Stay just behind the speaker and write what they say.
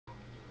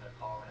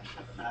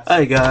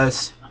Hi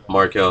guys,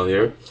 Markel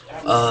here.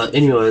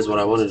 Anyways, what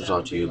I wanted to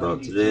talk to you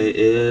about today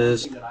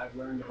is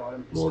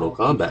Mortal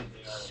Kombat.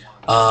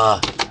 Uh,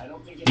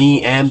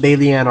 Me and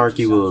Bailey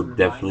Anarchy will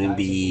definitely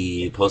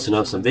be posting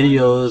up some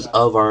videos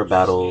of our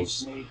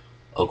battles,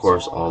 of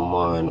course,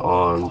 online.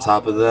 On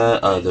top of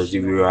that, those of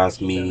you who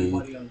asked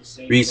me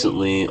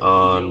recently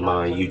on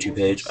my YouTube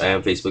page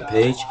and Facebook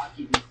page,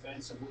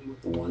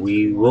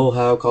 we will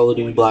have Call of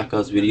Duty Black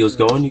Ops videos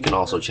going. You can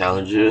also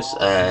challenge us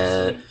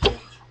at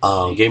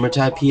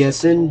gamertag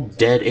PSN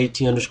dead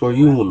 18 underscore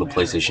U when the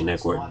PlayStation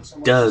Network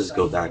does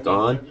go back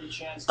on.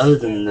 Other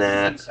than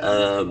that,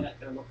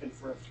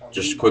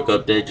 just a quick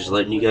update, just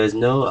letting you guys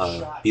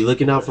know. Be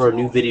looking out for our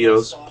new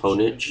videos,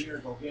 Ponage.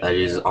 That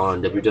is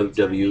on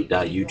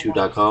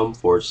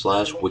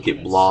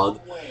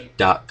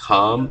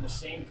www.youtube.com/wickedblog.com.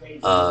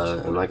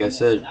 And like I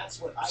said,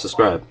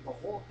 subscribe.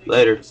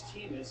 Later.